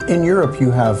In Europe,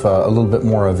 you have a little bit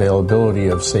more availability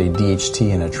of, say, DHT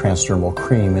in a transdermal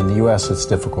cream. In the U.S., it's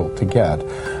difficult to get.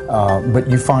 But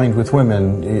you find with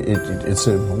women, it's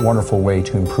a wonderful way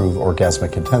to improve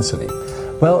orgasmic intensity.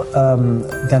 Well,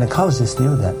 gynecologists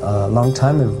knew that a long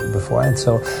time before, and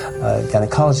so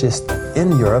gynecologists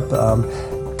in Europe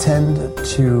tend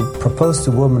to propose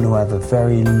to women who have a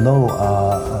very low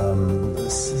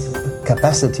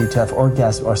capacity to have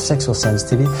orgasm or sexual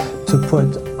sensitivity to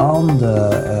put on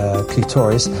the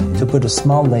clitoris, to put a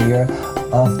small layer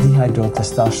of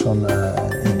dihydrotestosterone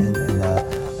in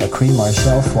a cream or a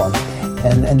gel form.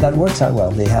 And that works out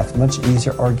well. They have much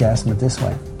easier orgasm this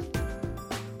way.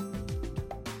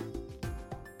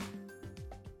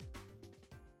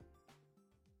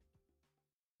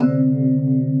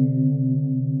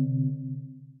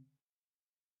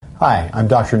 Hi, I'm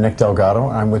Dr. Nick Delgado,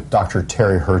 and I'm with Dr.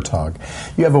 Terry Hertog.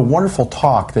 You have a wonderful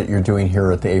talk that you're doing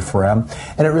here at the A4M,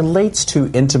 and it relates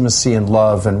to intimacy and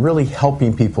love and really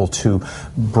helping people to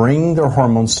bring their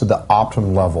hormones to the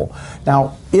optimum level.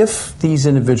 Now, if these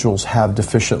individuals have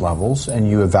deficient levels and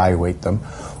you evaluate them,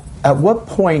 at what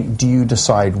point do you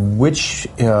decide which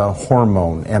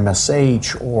hormone,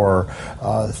 MSH or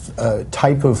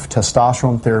type of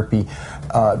testosterone therapy?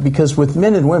 Because with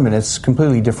men and women, it's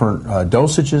completely different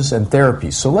dosages and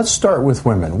therapies. So let's start with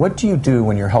women. What do you do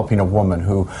when you're helping a woman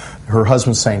who her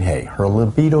husband's saying, hey, her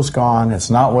libido's gone, it's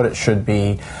not what it should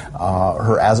be,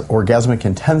 her orgasmic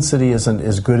intensity isn't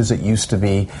as good as it used to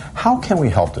be. How can we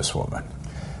help this woman?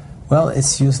 Well,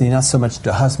 it's usually not so much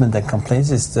the husband that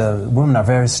complains. It's the women are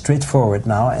very straightforward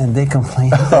now, and they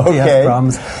complain that they have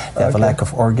problems. They have a lack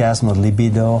of orgasm or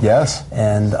libido. Yes.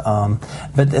 And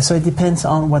but so it depends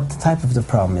on what the type of the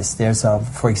problem is. There's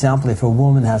for example, if a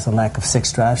woman has a lack of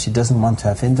sex drive, she doesn't want to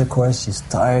have intercourse, she's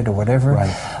tired or whatever.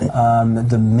 Right.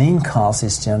 The main cause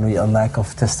is generally a lack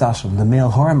of testosterone, the male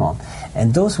hormone,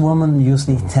 and those women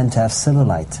usually tend to have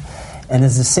cellulite. And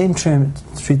it's the same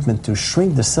treatment to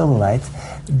shrink the cellulite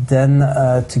than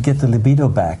to get the libido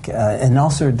back. And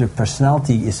also their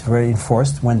personality is very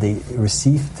enforced when they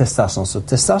receive testosterone. So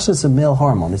testosterone is a male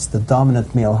hormone. It's the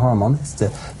dominant male hormone. It's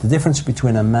the difference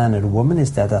between a man and a woman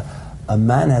is that a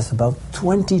man has about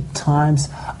 20 times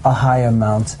a higher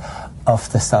amount of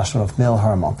testosterone, of male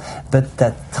hormone. But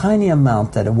that tiny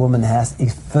amount that a woman has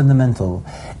is fundamental.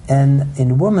 And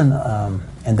in women,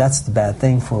 and that's the bad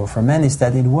thing for men, is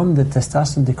that in women the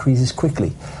testosterone decreases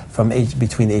quickly. From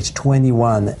between age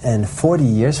 21 and 40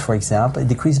 years, for example, it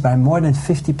decreased by more than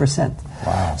 50%.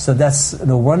 Wow. So that's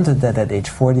no wonder that at age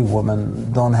 40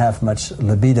 women don't have much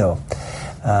libido.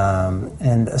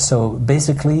 And so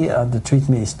basically the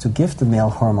treatment is to give the male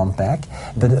hormone back,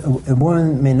 but a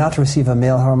woman may not receive a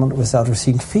male hormone without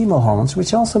receiving female hormones,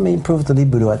 which also may improve the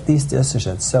libido, at least the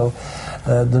estrogen. So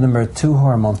the number 2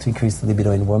 hormone to increase the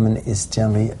libido in women is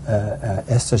generally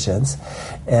estrogens.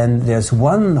 And there's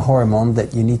one hormone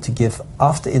that you need to give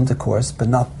after intercourse, but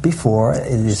not before.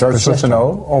 It is starts with an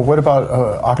O? Or what about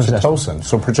oxytocin?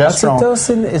 So progesterone...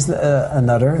 Oxytocin is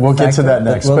another We'll factor, get to that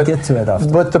next. We'll get to it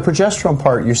after. But the progesterone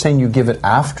part, you're saying you give it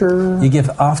after? You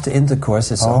give after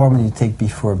intercourse. It's a hormone you take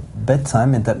before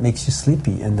bedtime, and that makes you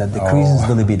sleepy, and that decreases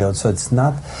the libido. So it's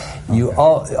not... You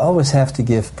always have to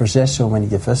give progesterone when you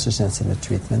give estrogens in the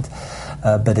treatment,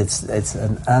 but it's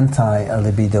an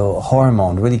anti-libido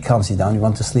hormone. Really calms you down. You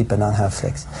want to sleep and not have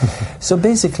sex. So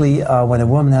basically, when a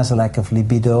woman has a lack of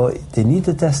libido, they need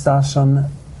the testosterone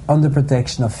under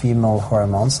protection of female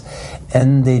hormones,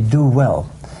 and they do well.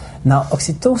 Now,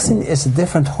 oxytocin is a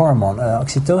different hormone.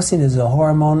 Oxytocin is a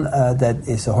hormone that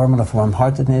is a hormone of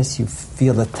warm-heartedness. You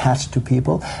feel attached to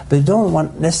people, but you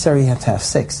don't necessarily have to have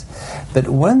sex. But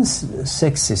once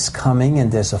sex is coming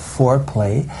and there's a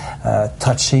foreplay,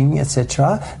 touching,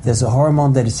 etc., there's a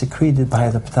hormone that is secreted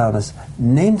by the hypothalamus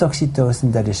named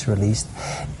oxytocin that is released,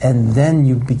 and then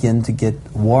you begin to get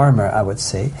warmer, I would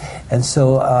say. And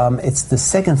so it's the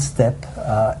second step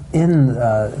in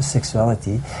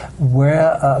sexuality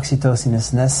where oxytocin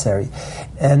is necessary.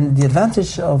 And the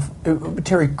advantage of...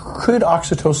 Terry, could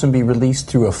oxytocin be released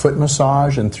through a foot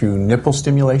massage and through nipple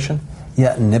stimulation?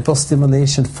 Yeah, nipple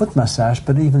stimulation, foot massage,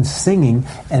 but even singing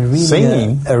and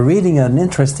reading an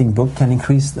interesting book can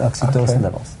increase the oxytocin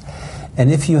levels. And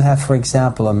if you have, for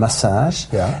example, a massage,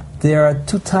 there are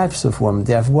 2 types of women.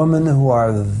 They have women who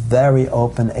are very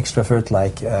open, extrovert,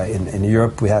 like in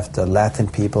Europe we have the Latin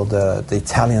people, the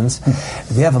Italians.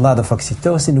 They have a lot of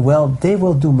oxytocin. Well, they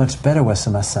will do much better with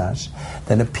a massage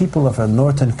than the people of a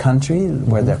northern country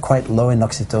where they're quite low in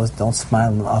oxytocin, don't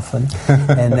smile often.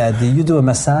 And you do a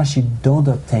massage, you don't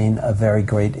obtain a very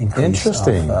great increase of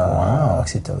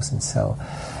oxytocin. So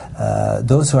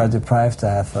those who are deprived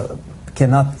have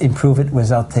cannot improve it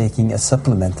without taking a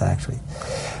supplement, actually.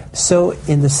 So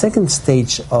in the second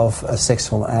stage of a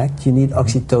sexual act, you need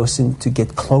oxytocin to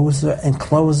get closer and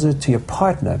closer to your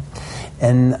partner.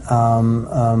 And a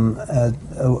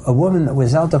woman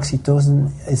without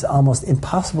oxytocin, is almost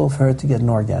impossible for her to get an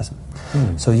orgasm.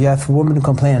 So you have a woman who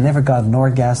complain, I never got an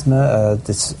orgasm,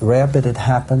 it's rare but it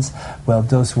happens. Well,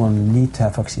 those women need to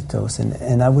have oxytocin.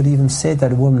 And I would even say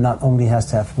that a woman not only has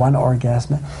to have one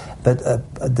orgasm, but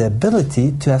the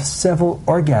ability to have several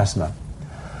orgasms.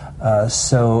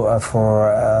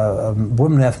 For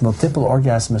women who have multiple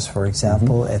orgasms, for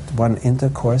example, at one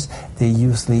intercourse, they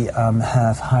usually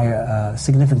have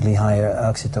significantly higher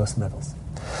oxytocin levels.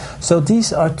 So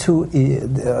these are two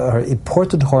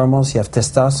important hormones. You have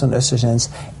testosterone, estrogens,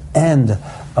 and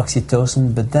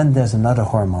oxytocin, but then there's another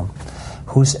hormone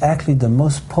who's actually the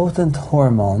most potent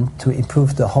hormone to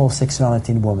improve the whole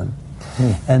sexuality in women.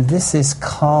 And this is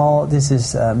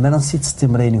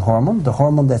melanocyte-stimulating hormone, the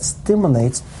hormone that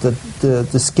stimulates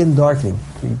the skin darkening.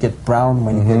 You get brown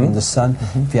when you get in the sun,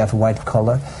 if you have a white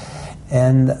color.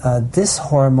 And this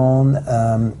hormone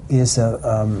is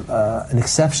an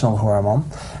exceptional hormone,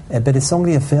 but it's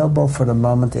only available for the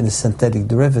moment in a synthetic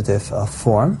derivative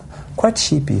form, quite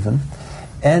cheap even.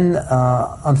 And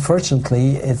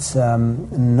unfortunately, it's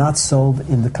not sold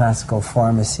in the classical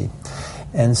pharmacy.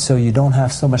 And so you don't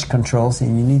have so much controls,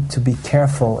 and you need to be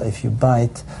careful if you buy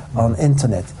it on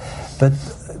internet. But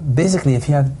basically, if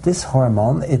you have this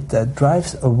hormone, it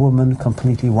drives a woman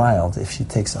completely wild. If she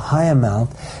takes a high amount,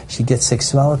 she gets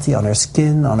sexuality on her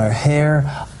skin, on her hair,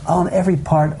 on every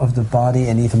part of the body,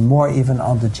 and even more even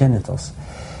on the genitals.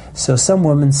 So some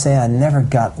women say, I never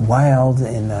got wild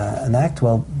in an act.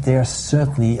 Well, they're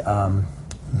certainly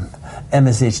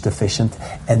MSH deficient,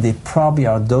 and they probably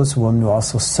are those women who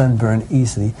also sunburn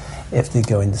easily if they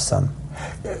go in the sun.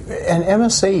 And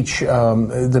MSH,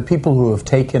 the people who have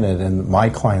taken it, and my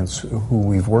clients who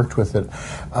we've worked with it,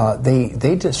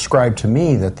 they describe to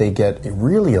me that they get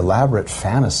really elaborate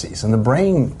fantasies, and the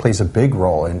brain plays a big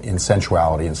role in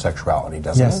sensuality and sexuality,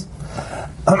 doesn't it?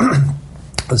 Yes.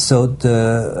 So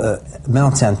the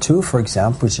melatonin 2, for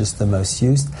example, which is the most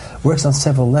used, works on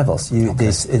several levels. In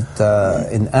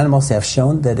animals, they have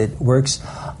shown that it works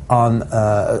on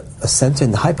a center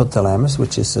in the hypothalamus,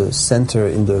 which is a center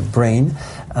in the brain,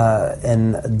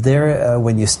 and there,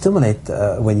 when you stimulate,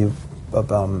 when you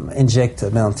inject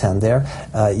melatonin there,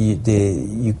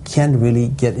 you can really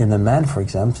get in a man, for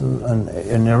example,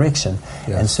 an erection.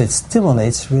 Yes. And so it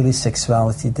stimulates really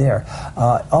sexuality there.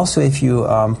 Also, if you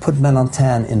put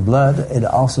melatonin in blood, it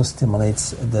also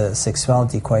stimulates the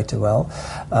sexuality quite well.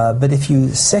 But if you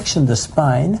section the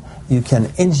spine, you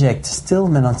can inject still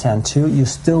melatonin too. You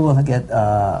still will get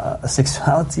a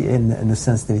sexuality in the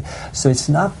sensitivity. So it's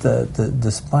not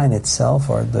the spine itself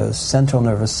or the central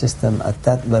nervous system at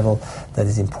that level that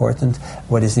is important.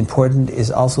 What is important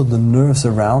is also the nerves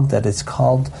around that. It's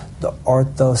called the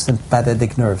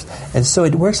orthosympathetic nerves. And so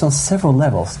it works on several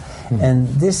levels. And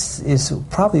this is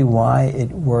probably why it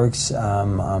works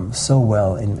so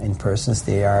well in persons.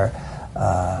 They are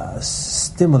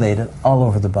stimulated all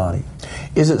over the body.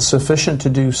 Is it sufficient to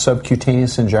do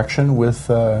subcutaneous injection with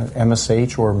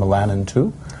MSH or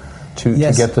melanin-2 to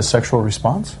get the sexual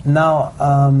response? Now,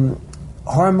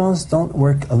 hormones don't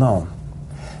work alone.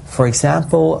 For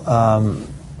example,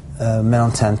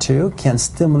 melatonin-2 can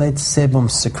stimulate sebum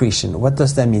secretion. What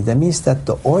does that mean? That means that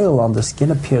the oil on the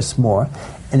skin appears more,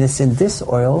 and it's in this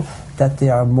oil that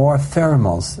there are more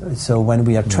pheromones. So when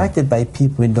we are attracted by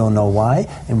people we don't know why,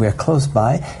 and we're close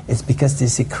by, it's because they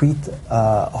secrete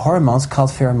hormones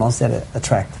called pheromones that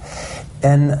attract.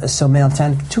 And so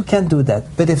melatonin-2 can do that.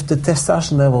 But if the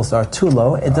testosterone levels are too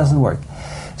low, it doesn't work.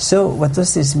 So what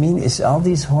does this mean is all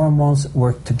these hormones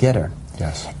work together.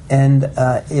 Yes. And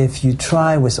if you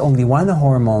try with only one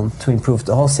hormone to improve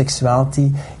the whole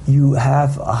sexuality, you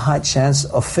have a high chance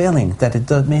of failing, that it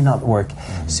may not work.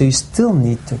 So you still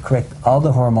need to correct all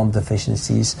the hormone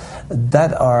deficiencies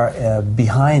that are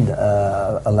behind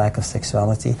a lack of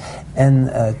sexuality, and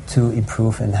to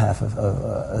improve and have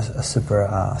a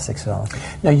super sexuality.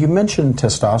 Now, you mentioned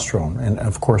testosterone, and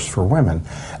of course for women.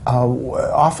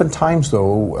 Oftentimes,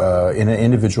 though, in an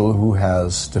individual who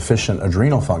has deficient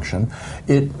adrenal function,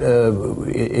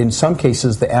 in some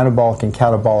cases, the anabolic and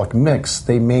catabolic mix,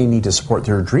 they may need to support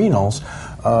their adrenals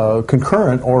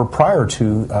concurrent or prior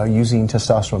to using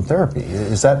testosterone therapy.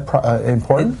 Is that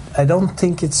important? I don't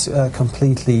think it's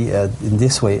completely in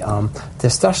this way.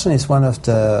 Testosterone is one of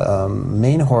the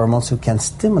main hormones who can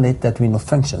stimulate that adrenal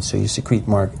function. So you secrete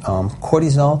more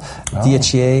cortisol,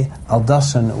 DHEA,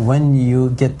 aldosterone when you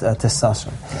get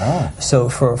testosterone. So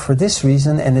for this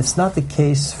reason, and it's not the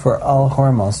case for all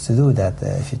hormones to do that.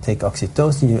 If you take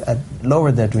oxytocin, you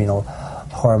lower the adrenal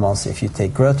hormones. If you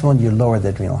take growth hormone, you lower the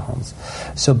adrenal hormones.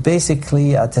 So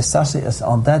basically, testosterone is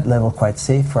on that level quite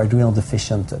safe for adrenal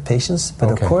deficient patients.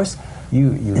 But of course,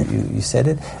 you said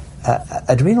it,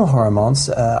 adrenal hormones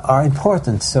are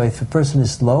important. So if a person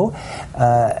is low,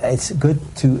 it's good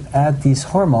to add these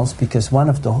hormones because one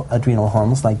of the adrenal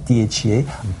hormones, like DHEA,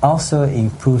 also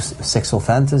improves sexual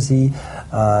fantasy,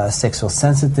 sexual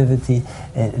sensitivity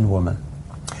in women.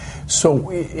 So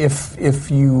if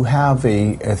you have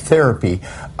a therapy,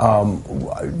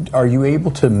 are you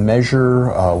able to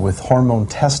measure with hormone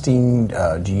testing?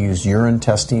 Do you use urine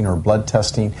testing or blood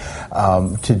testing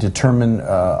to determine,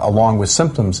 along with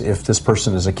symptoms, if this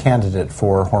person is a candidate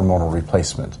for hormonal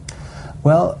replacement?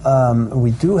 Well,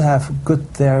 we do have good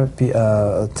therapy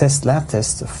lab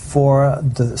tests for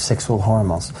the sexual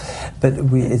hormones, but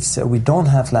we don't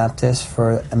have lab tests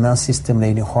for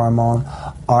male-stimulating hormone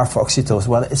or for oxytocin.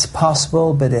 Well, it's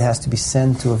possible, but it has to be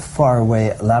sent to a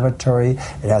faraway laboratory.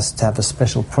 It has to have a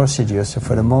special procedure. So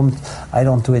for the moment, I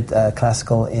don't do it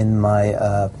classical in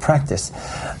my practice,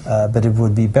 but it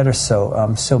would be better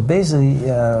so. So basically,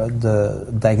 the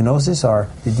diagnosis or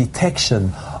the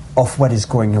detection of what is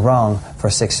going wrong for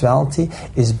sexuality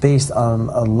is based on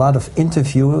a lot of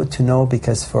interview to know,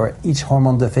 because for each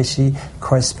hormone deficiency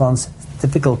corresponds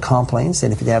typical complaints,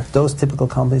 and if they have those typical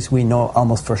complaints, we know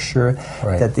almost for sure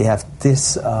that they have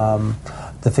this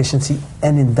deficiency,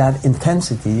 and in that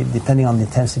intensity, depending on the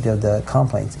intensity of the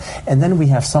complaints. And then we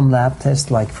have some lab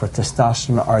tests, like for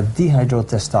testosterone or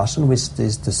dihydrotestosterone, which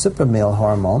is the super male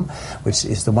hormone, which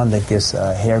is the one that gives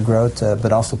hair growth,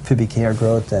 but also pubic hair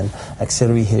growth and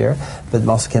axillary hair, but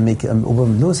also can make a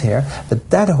woman lose hair.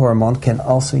 But that hormone can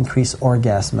also increase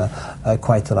orgasm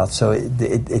quite a lot. So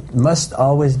it must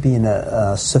always be in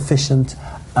a sufficient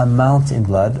amount in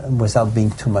blood without being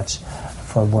too much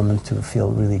for a woman to feel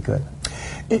really good.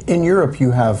 In Europe,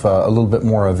 you have a little bit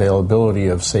more availability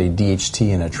of, say,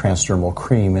 DHT in a transdermal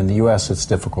cream. In the U.S., it's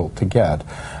difficult to get.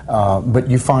 But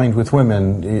you find with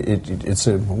women, it's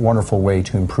a wonderful way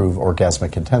to improve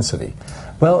orgasmic intensity.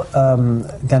 Well,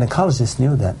 gynecologists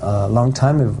knew that a long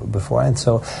time before, and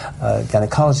so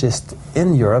gynecologists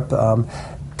in Europe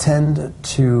tend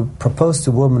to propose to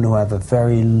women who have a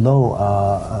very low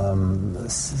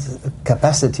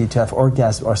capacity to have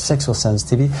orgasm or sexual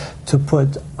sensitivity to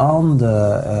put on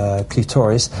the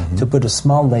clitoris, to put a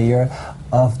small layer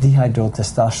of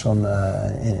dihydrotestosterone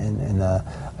in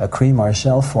a cream or a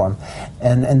gel form.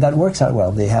 And that works out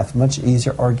well. They have much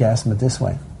easier orgasm this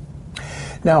way.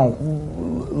 Now,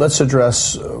 let's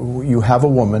address, you have a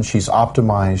woman, she's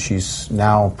optimized, she's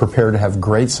now prepared to have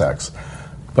great sex,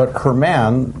 but her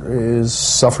man is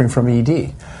suffering from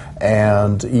ED.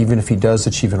 And even if he does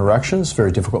achieve an erection, it's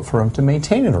very difficult for him to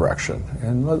maintain an erection.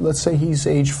 And let's say he's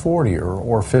age 40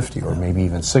 or 50 or maybe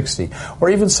even 60 or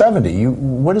even 70.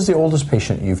 What is the oldest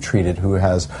patient you've treated who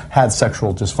has had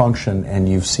sexual dysfunction and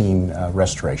you've seen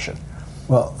restoration?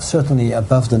 Well, certainly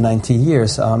above the 90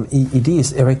 years. ED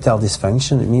is erectile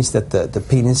dysfunction. It means that the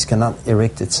penis cannot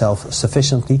erect itself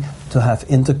sufficiently to have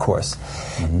intercourse.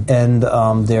 And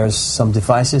there's some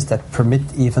devices that permit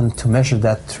even to measure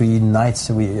that 3 nights.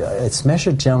 It's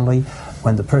measured generally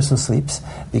when the person sleeps,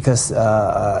 because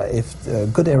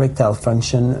if good erectile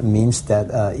function means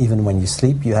that even when you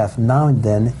sleep, you have now and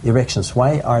then erections.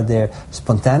 Why are there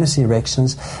spontaneous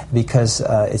erections? Because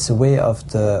it's a way of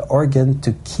the organ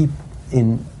to keep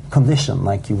in condition,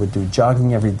 like you would do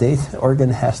jogging every day. The organ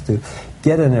has to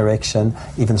get an erection,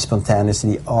 even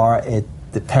spontaneously, or it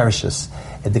perishes,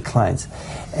 it declines.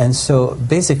 And so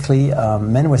basically,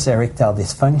 men with erectile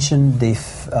dysfunction,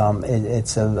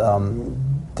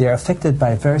 they're affected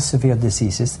by very severe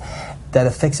diseases that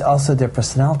affects also their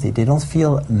personality. They don't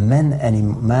feel man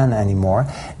anymore,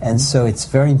 and so it's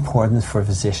very important for a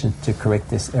physician to correct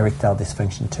this erectile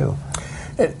dysfunction too.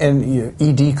 And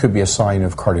ED could be a sign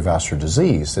of cardiovascular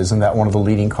disease. Isn't that one of the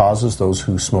leading causes, those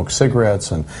who smoke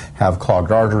cigarettes and have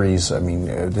clogged arteries? I mean,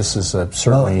 this is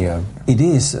certainly... it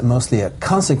is mostly a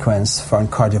consequence from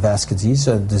cardiovascular disease,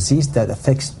 a disease that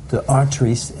affects the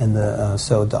arteries.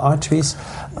 So the arteries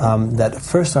that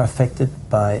first are affected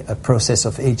by a process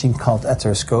of aging called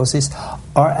atherosclerosis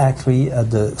are actually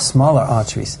the smaller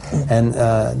arteries. And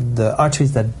the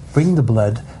arteries that bring the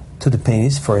blood to the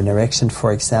penis for an erection,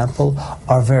 for example,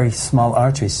 are very small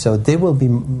arteries. So they will be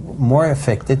more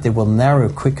affected, they will narrow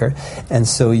quicker, and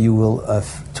so you will,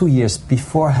 2 years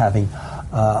before having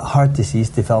heart disease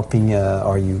developing,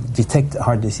 or you detect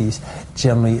heart disease,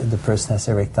 generally the person has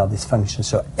erectile dysfunction.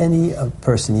 So any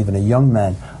person, even a young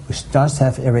man, who starts to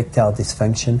have erectile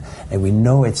dysfunction, and we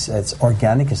know it's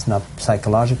organic, it's not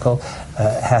psychological,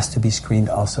 has to be screened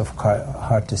also for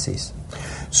heart disease.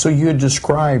 So you had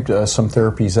described some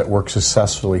therapies that work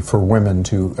successfully for women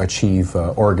to achieve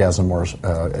orgasm more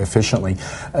efficiently.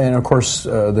 And of course,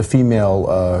 the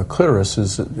female clitoris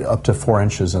is up to 4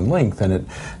 inches in length, and it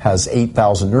has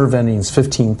 8,000 nerve endings,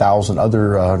 15,000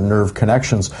 other nerve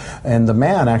connections. And the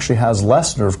man actually has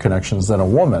less nerve connections than a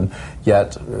woman,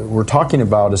 yet we're talking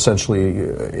about essentially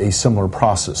a similar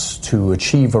process to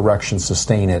achieve erection,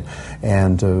 sustain it,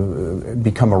 and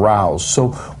become aroused.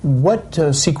 So what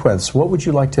sequence, what would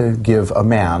you like to give a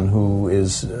man who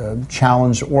is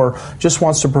challenged or just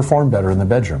wants to perform better in the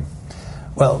bedroom?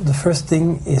 Well, the first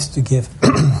thing is to give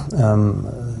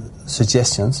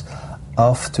suggestions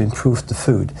to improve the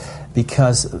food,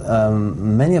 because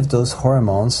many of those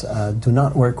hormones do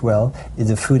not work well if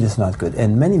the food is not good.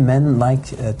 And many men like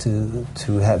to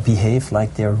behave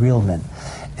like they're real men.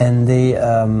 And they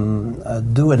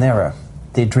do an error.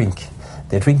 They drink.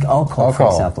 They drink alcohol, for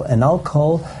example. And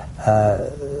alcohol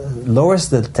lowers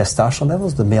the testosterone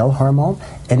levels, the male hormone,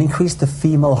 and increase the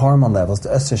female hormone levels, the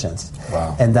estrogens.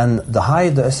 Wow. And then the higher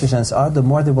the estrogens are, the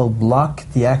more they will block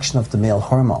the action of the male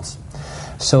hormones.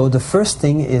 So the first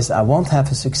thing is, I won't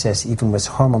have a success even with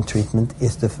hormone treatment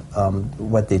if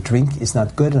what they drink is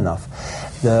not good enough.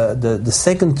 The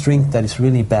second drink that is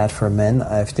really bad for men,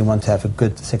 if they want to have a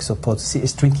good sexual potency,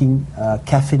 is drinking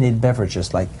caffeinated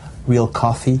beverages like real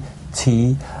coffee,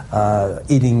 tea,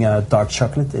 eating dark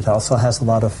chocolate. It also has a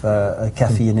lot of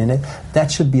caffeine in it.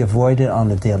 That should be avoided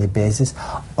on a daily basis,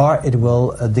 or it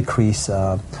will decrease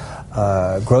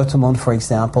growth hormone, for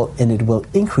example, and it will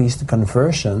increase the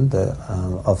conversion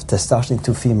of testosterone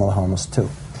into female hormones too.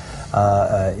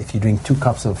 If you drink 2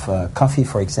 cups of coffee,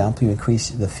 for example, you increase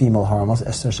the female hormones,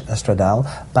 estradiol,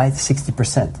 by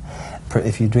 60%.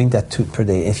 If you drink that per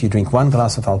day, if you drink 1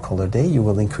 glass of alcohol a day, you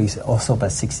will increase also by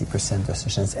 60%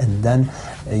 estrogens, and then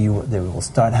they will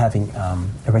start having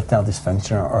erectile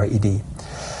dysfunction or ED.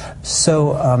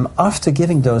 So after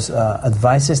giving those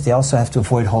advices, they also have to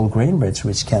avoid whole grain breads,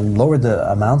 which can lower the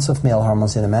amounts of male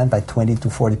hormones in a man by 20 to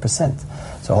 40%.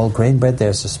 So whole grain bread,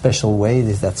 there's a special way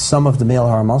is that some of the male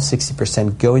hormones,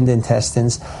 60%, go in the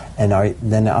intestines and are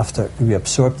then after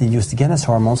reabsorbed and used again as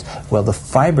hormones. Well, the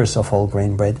fibers of whole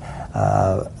grain bread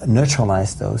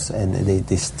neutralize those, and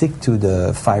they stick to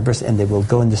the fibers, and they will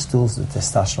go in the stools, the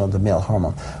testosterone, the male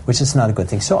hormone, which is not a good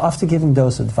thing. So after giving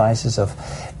those advices of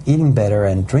eating better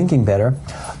and drinking better,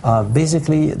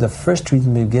 basically the first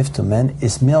treatment we give to men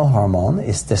is male hormone,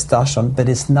 is testosterone, but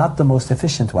it's not the most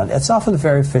efficient one. It's often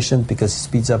very efficient because it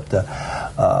speeds up the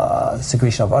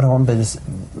secretion of other hormones, but it's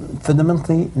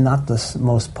fundamentally not the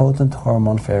most potent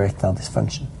hormone for erectile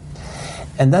dysfunction.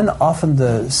 And then often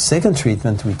the second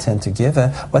treatment we tend to give,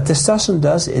 what testosterone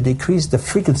does, it increases the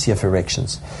frequency of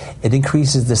erections. It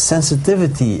increases the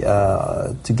sensitivity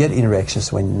to get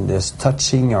erections when there's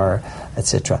touching or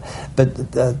etc. But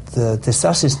the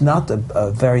testosterone is not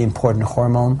a very important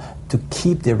hormone to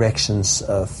keep the erections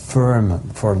firm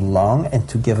for long and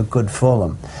to give a good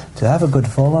volume. To have a good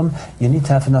volume, you need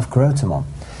to have enough growth hormone.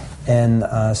 And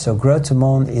so growth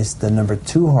hormone is the number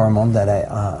 2 hormone that I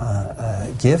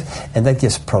give, and that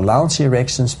gives prolonged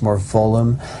erections, more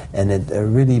volume, and it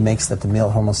really makes that the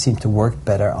male hormones seem to work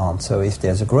better on. So if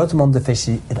there's a growth hormone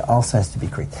deficiency, it also has to be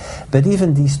corrected. But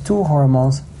even these 2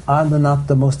 hormones are not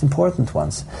the most important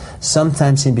ones.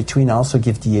 Sometimes in between I also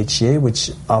give DHEA, which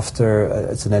after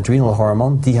it's an adrenal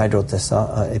hormone,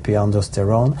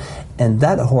 dihydroepiandrosterone, and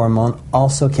that hormone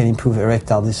also can improve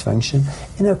erectile dysfunction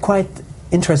in a quite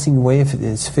interesting way if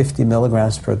it's 50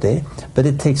 milligrams per day, but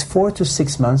it takes 4 to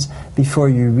 6 months before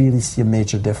you really see a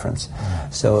major difference.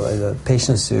 So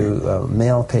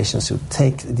male patients who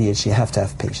take DHEA have to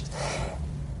have patience.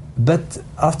 But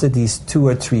after these 2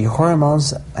 or 3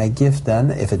 hormones, I give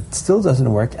then, if it still doesn't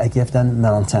work, I give then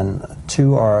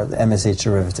melatonin-2 or the MSH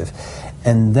derivative.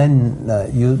 And then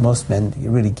most men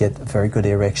really get very good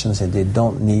erections, and they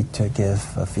don't need to give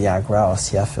Viagra or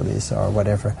Cialis or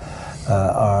whatever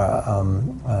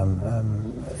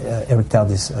erectile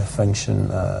dysfunction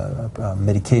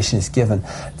medication is given.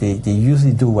 They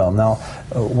usually do well. Now,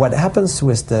 what happens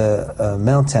with the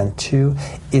melatonin-2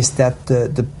 is that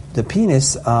the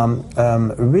penis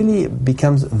really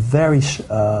becomes very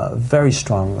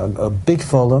strong, a big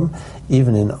volume.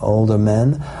 even in older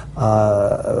men,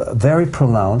 very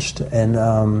pronounced, and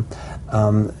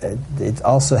it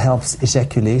also helps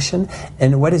ejaculation.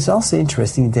 And what is also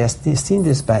interesting, they've seen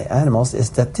this by animals,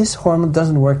 is that this hormone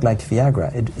doesn't work like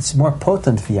Viagra. It's more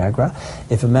potent Viagra.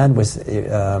 If a man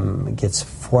gets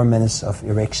 4 minutes of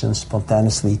erection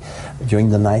spontaneously during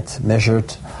the night,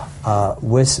 measured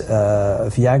with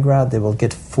Viagra, they will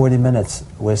get 40 minutes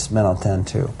with Melantane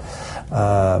 2.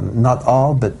 Not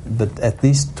all, but at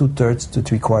least 2/3 to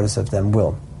 3/4 of them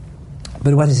will.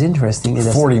 But what is interesting is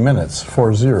 40 minutes,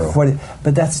 40.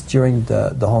 But that's during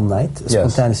the whole night,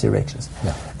 spontaneous erections.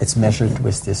 Yeah. It's measured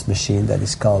with this machine that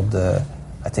is called,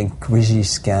 I think,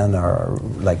 Rigiscan, or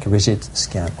like Rigid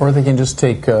Scan. Or they can just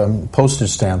take postage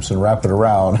stamps and wrap it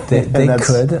around. They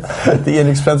could. The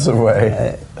inexpensive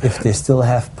way. If they still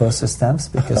have postage stamps,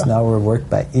 because now we're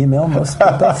worked by email, most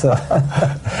people.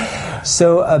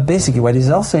 So basically, what is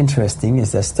also interesting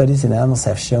is that studies in animals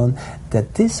have shown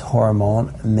that this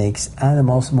hormone makes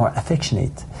animals more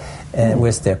affectionate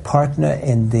with their partner,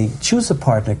 and they choose a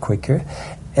partner quicker,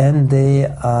 and they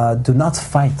do not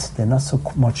fight. There are not so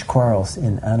much quarrels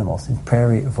in animals, in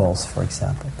prairie voles, for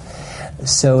example.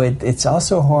 So it's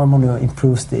also a hormone that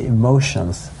improves the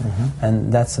emotions,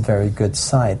 and that's a very good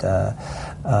side.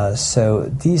 So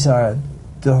these are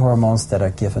the hormones that are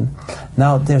given.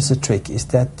 Now, there's a trick, is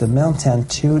that the Melantane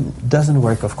 2 doesn't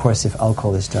work, of course, if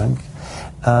alcohol is drunk,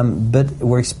 but it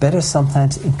works better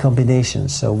sometimes in combination.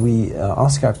 So we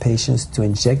ask our patients to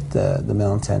inject the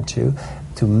Melantane 2,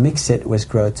 to mix it with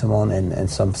growth hormone and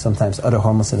sometimes other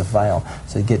hormones in a vial.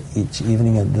 So you get each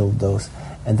evening a little dose,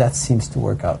 and that seems to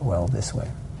work out well this way.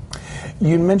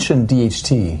 You mentioned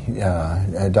DHT,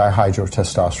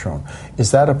 dihydrotestosterone. Is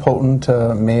that a potent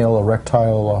male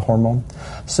erectile hormone?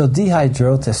 So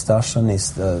dihydrotestosterone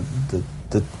is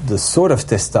the sort of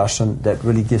testosterone that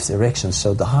really gives erection.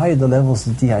 So the higher the levels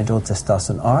of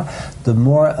dihydrotestosterone are, the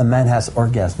more a man has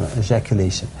orgasm,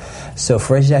 ejaculation. So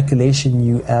for ejaculation,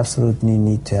 you absolutely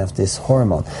need to have this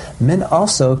hormone. Men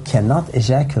also cannot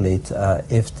ejaculate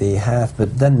if they have,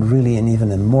 but then really, and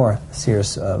even in more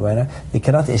serious manner, they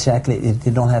cannot ejaculate if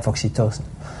they don't have oxytocin.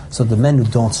 So the men who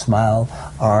don't smile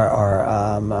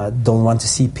or don't want to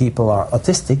see people, are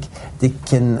autistic, they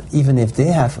can, even if they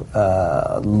have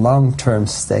long-term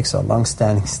sex or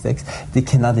long-standing sex, they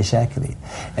cannot ejaculate.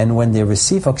 And when they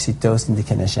receive oxytocin, they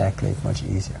can ejaculate much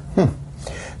easier.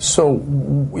 So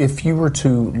if you were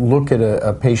to look at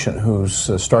a patient who's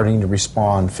starting to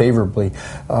respond favorably,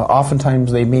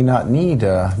 oftentimes they may not need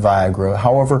Viagra.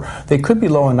 However, they could be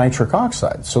low in nitric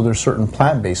oxide. So there's certain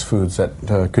plant-based foods that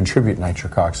contribute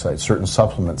nitric oxide. Certain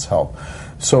supplements help.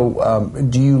 So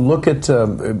do you look at,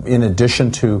 in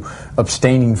addition to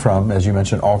abstaining from, as you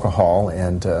mentioned, alcohol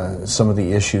and some of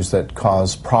the issues that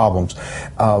cause problems,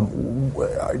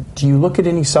 do you look at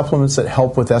any supplements that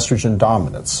help with estrogen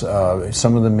dominance?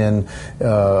 Some of the men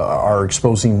are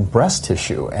exposing breast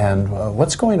tissue, and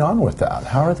what's going on with that?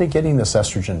 How are they getting this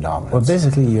estrogen dominance? Well,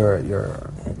 basically, you're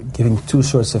giving two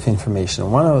sorts of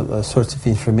information. One of the sorts of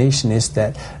information is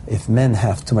that if men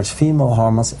have too much female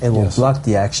hormones, it will block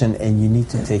the action, and you need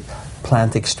to take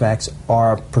plant extracts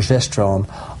or progesterone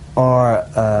or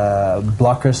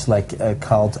blockers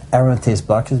called aromatase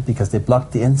blockers, because they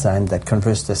block the enzyme that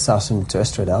converts testosterone to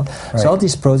estradiol. Right. So all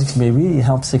these products may really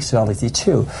help sexuality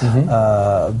too.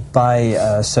 So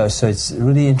it's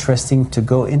really interesting to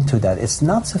go into that. It's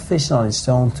not sufficient on its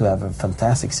own to have a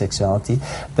fantastic sexuality,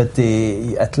 but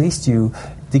at least you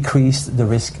decrease the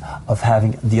risk of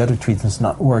having the other treatments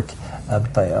not work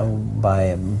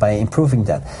by improving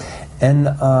that. And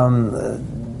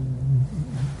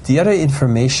the other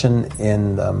information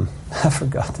in, I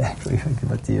forgot actually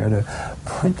about the other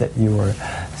point that you were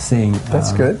saying.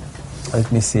 That's good.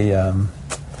 Let me see.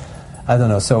 I don't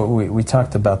know. So we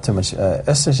talked about too much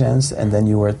estrogens, and then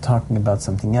you were talking about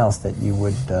something else that you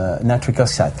would, nitric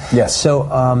oxide. Yes. So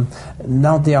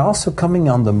now they are also coming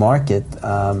on the market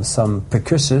some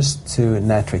precursors to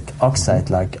nitric oxide,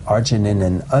 like arginine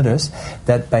and others,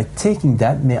 that by taking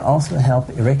that may also help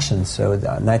erection. So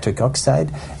the nitric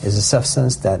oxide is a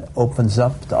substance that opens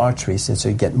up the arteries, and so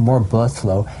you get more blood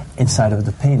flow inside of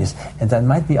the penis. And that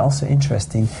might be also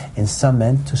interesting in some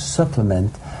men to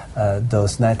supplement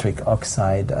those nitric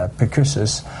oxide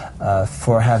precursors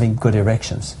for having good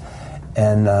erections.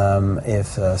 And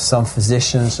if some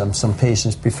physicians and some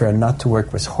patients prefer not to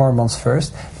work with hormones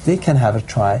first, they can have a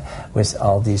try with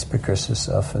all these precursors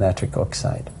of nitric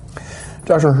oxide.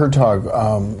 Dr. Hertog,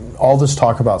 all this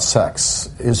talk about sex,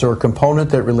 is there a component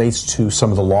that relates to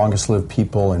some of the longest lived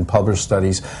people in published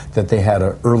studies that they had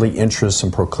an early interest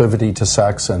and proclivity to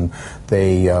sex, and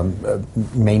they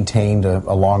maintained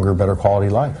a longer, better quality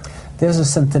life? There's a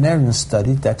centenarian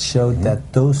study that showed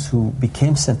that those who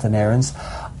became centenarians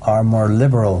are more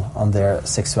liberal on their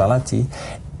sexuality,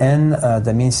 and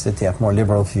that means that they have more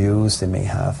liberal views. They may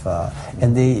have,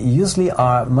 and they usually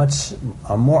are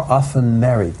more often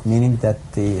married, meaning that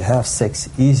they have sex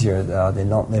easier. They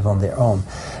don't live on their own.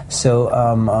 So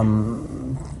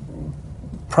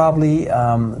probably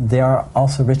they are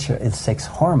also richer in sex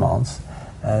hormones.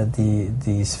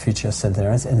 These future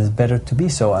centenarians, and it's better to be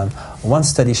so. One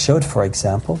study showed, for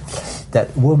example,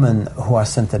 that women who are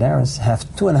centenarians have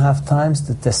 2.5 times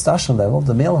the testosterone level,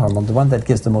 the male hormone, the one that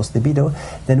gives the most libido,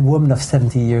 than women of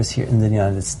 70 years here in the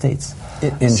United States.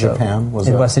 In Japan?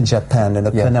 Was in Japan. In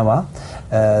Okinawa,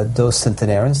 those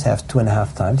centenarians have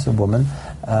 2.5 times a woman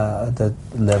the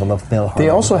level of male hormone. They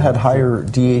also had higher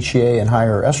DHEA and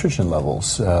higher estrogen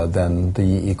levels than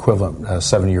the equivalent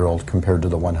 70-year-old compared to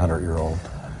the 100-year-old.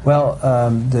 Well,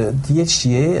 the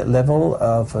DHEA level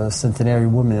of a centenary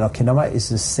woman in Okinawa is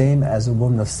the same as a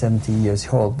woman of 70 years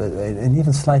old, and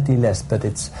even slightly less, but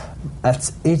it's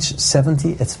at age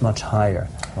 70, it's much higher.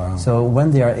 Wow. So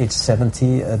when they are age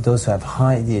 70, those who have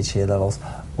high DHEA levels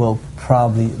will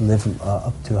probably live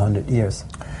up to 100 years.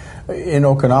 In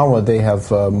Okinawa, they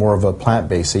have more of a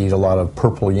plant-based. They eat a lot of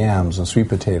purple yams and sweet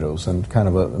potatoes and kind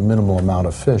of a minimal amount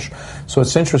of fish. So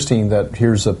it's interesting that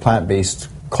here's a plant-based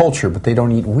culture, but they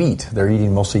don't eat wheat. They're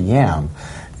eating mostly yam.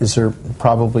 Is there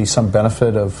probably some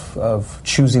benefit of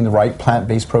choosing the right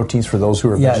plant-based proteins for those who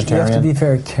are vegetarian? You have to be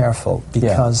very careful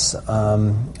because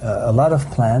a lot of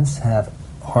plants have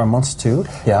hormones too,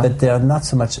 but they're not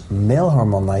so much male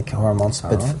hormone-like hormones,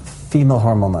 but female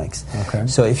hormone-like. Okay.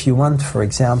 So if you want, for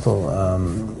example,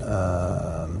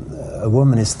 a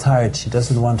woman is tired, she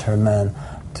doesn't want her man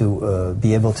to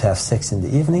be able to have sex in the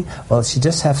evening, well, she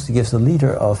just has to give a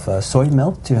liter of soy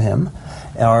milk to him,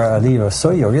 or a liter of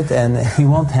soy yogurt, and he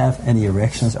won't have any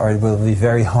erections, or it will be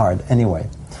very hard anyway.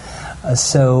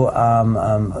 Most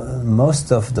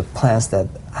of the plants that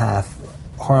have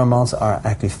hormones are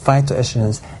actually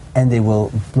phytoestrogens, and they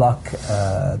will block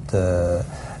the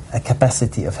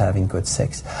capacity of having good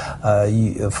sex.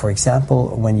 For example,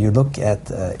 when you look at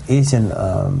Asian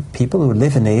people who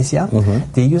live in Asia,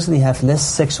 they usually have less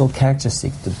sexual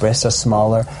characteristics. The breasts are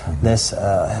smaller, less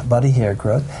body hair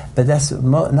growth, but that's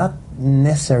not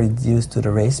necessarily due to the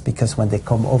race, because when they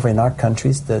come over in our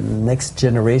countries, the next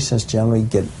generations generally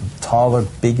get taller,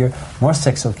 bigger, more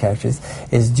sexual characteristics.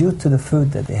 Is due to the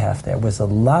food that they have there. With a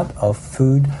lot of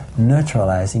food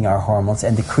neutralizing our hormones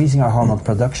and decreasing our hormone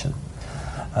production.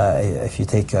 If you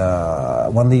take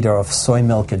 1 liter of soy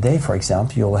milk a day, for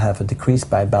example, you'll have a decrease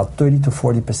by about 30 to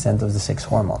 40% of the sex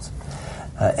hormones.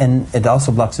 And it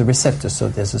also blocks the receptors, so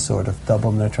there's a sort of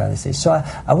double neutralization. So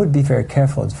I would be very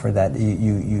careful for that.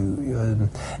 You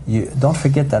don't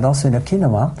forget that also in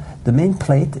Okinawa, the main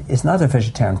plate is not a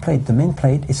vegetarian plate. The main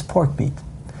plate is pork meat.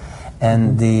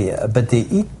 And but they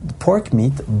eat pork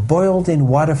meat boiled in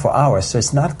water for hours, so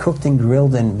it's not cooked and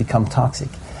grilled and become toxic.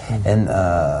 And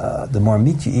the more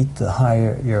meat you eat, the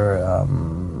higher your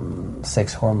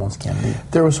sex hormones can be.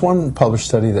 There was one published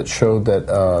study that showed that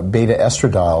beta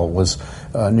estradiol was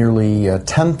nearly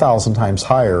 10,000 times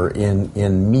higher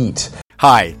in meat.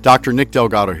 Hi, Dr. Nick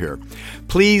Delgado here.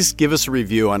 Please give us a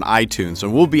review on iTunes,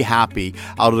 and we'll be happy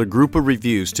out of the group of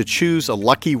reviews to choose a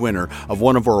lucky winner of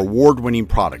one of our award-winning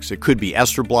products. It could be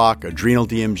Ester Block, Adrenal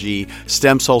DMG,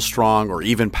 Stem Cell Strong, or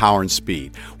even Power and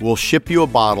Speed. We'll ship you a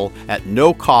bottle at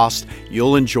no cost.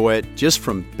 You'll enjoy it just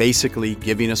from basically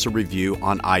giving us a review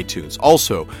on iTunes.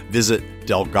 Also, visit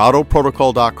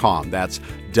DelgadoProtocol.com. That's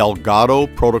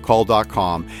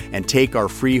DelgadoProtocol.com, and take our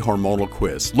free hormonal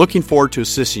quiz. Looking forward to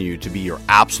assisting you to be your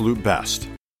absolute best.